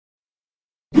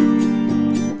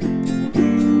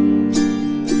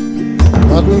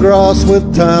Cutting grass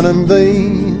with tan and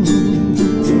vein,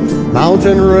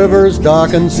 mountain rivers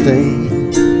dark and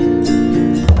stained,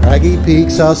 craggy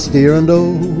peaks austere and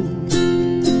old,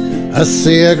 a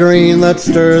sea of green that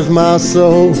stirs my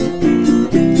soul.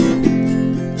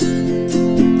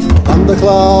 Thunder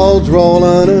clouds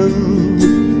rolling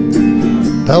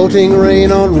in, pelting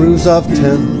rain on roofs of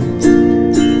tin,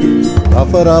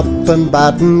 buffet up and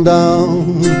batten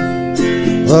down,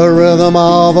 the rhythm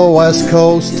of a west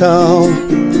coast town.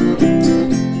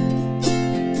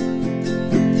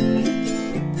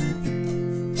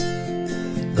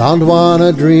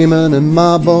 Gondwana dreaming in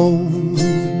my bones,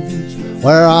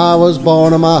 where I was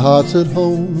born and my heart's at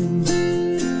home,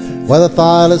 where the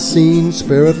thylacine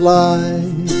spirit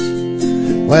lies,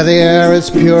 where the air is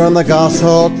pure and the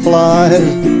goshawk flies.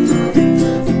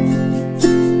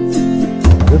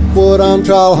 Driftwood on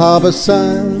Trial Harbour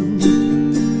sand,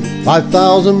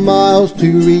 5,000 miles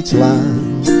to reach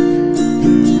land,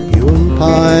 yew and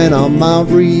pine on Mount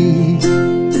Reed,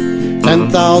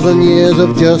 10,000 years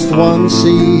of just one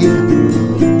seed.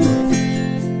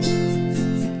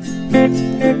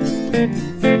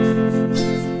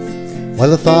 Where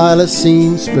the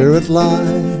thylacine spirit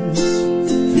lies,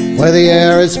 where the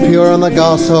air is pure and the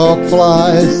goshawk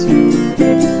flies.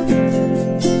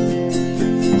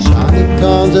 Shining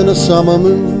corns in a summer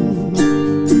moon,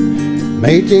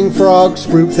 mating frogs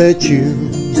spruik their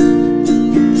tune,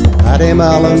 paddy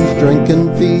melons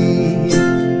drinking feed,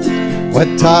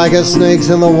 wet tiger snakes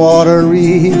in the water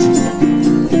reeds.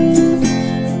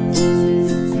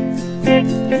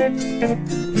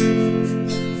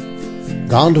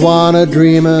 Gondwana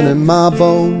dreaming in my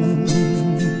bones,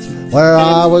 where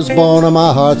I was born and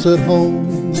my heart's at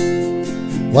home,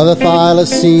 where the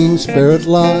thylacine spirit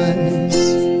lies,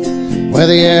 where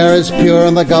the air is pure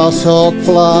and the goshawk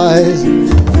flies.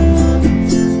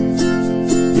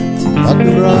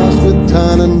 Cutting grass with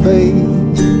tan and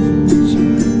veins,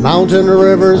 mountain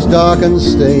rivers dark and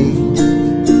stained,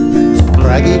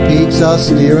 craggy peaks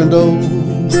austere and old,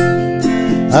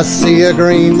 a sea of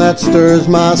green that stirs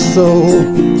my soul.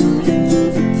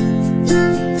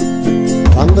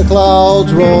 Thunder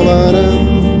clouds rolling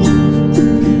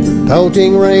in,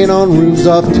 pelting rain on roofs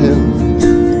of tin,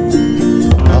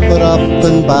 buffet up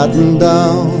and batten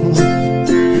down,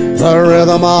 the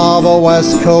rhythm of a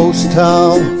west coast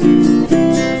town.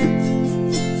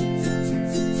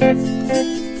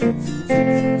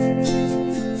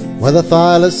 Where the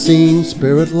thylacine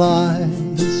spirit lies,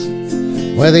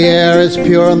 where the air is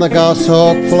pure and the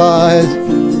goshawk flies.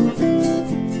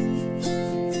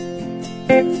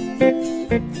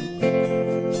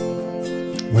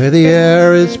 Where the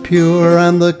air is pure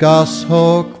and the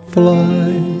goshawk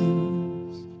flies.